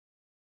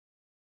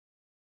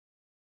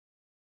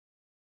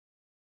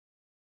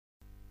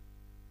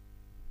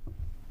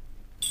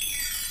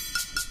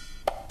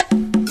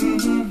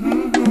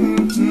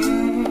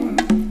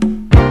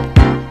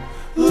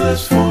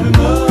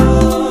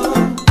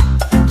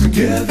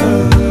together.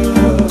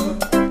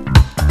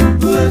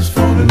 Let's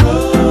fall in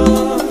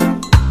love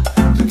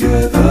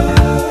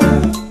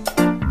together.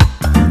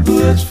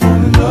 Let's fall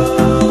in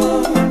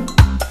love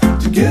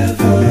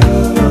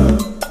together.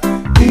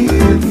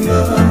 In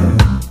love,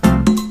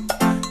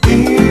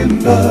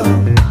 in love.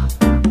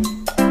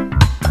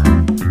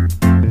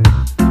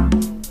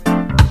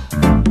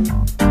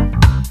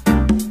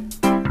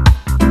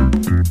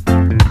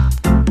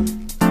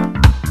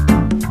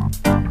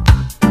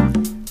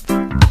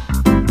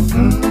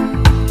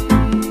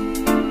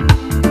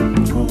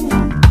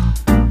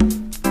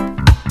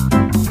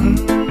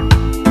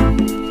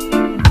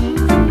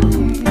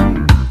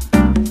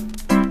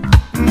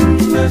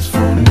 Let's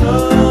fall in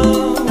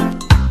love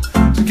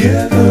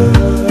together.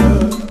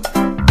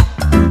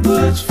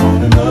 Let's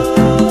fall in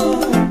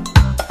love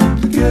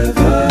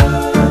together.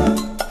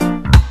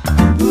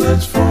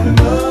 Let's fall in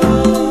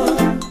love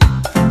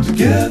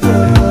together.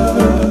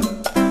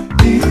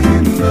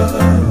 In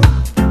love,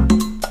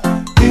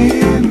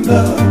 in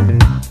love.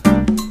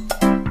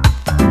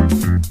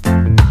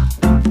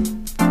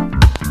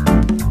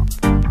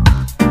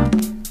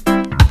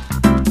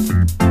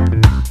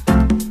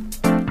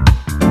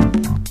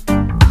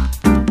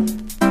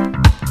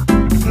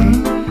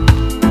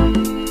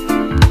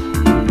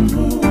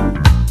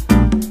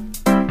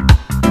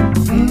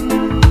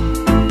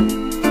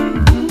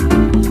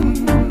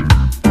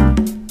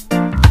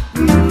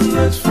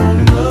 Let's fall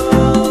in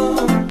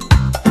love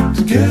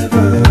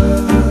together.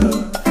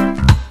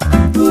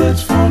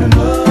 Let's fall in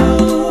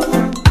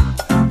love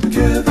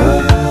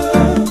together.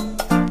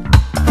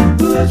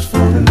 Let's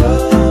fall in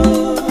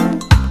love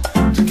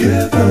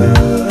together.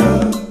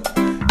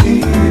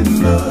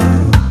 In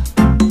love,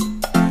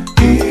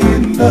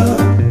 in love.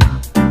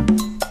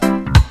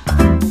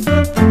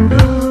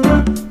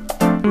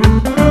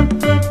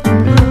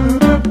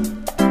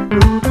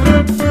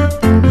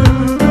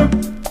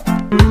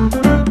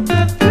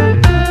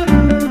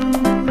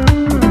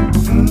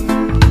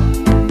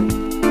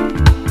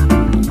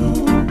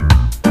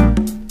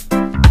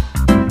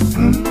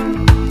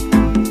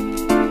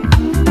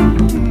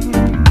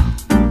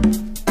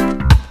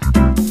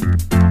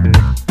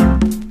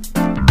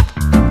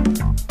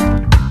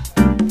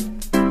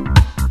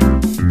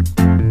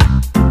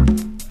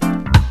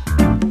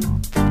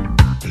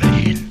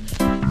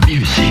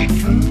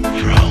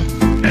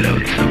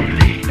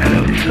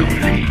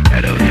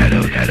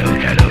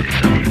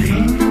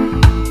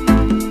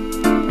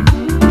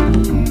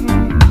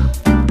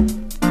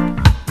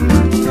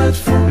 Let's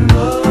fall in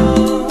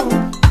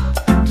love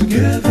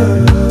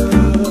together.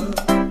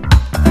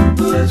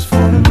 Let's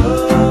fall in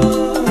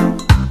love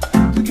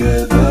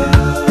together.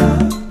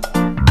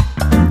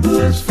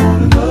 Let's fall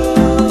in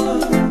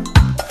love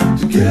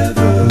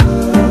together.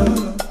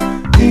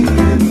 In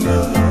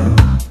love,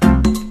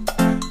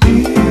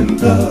 in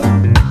love.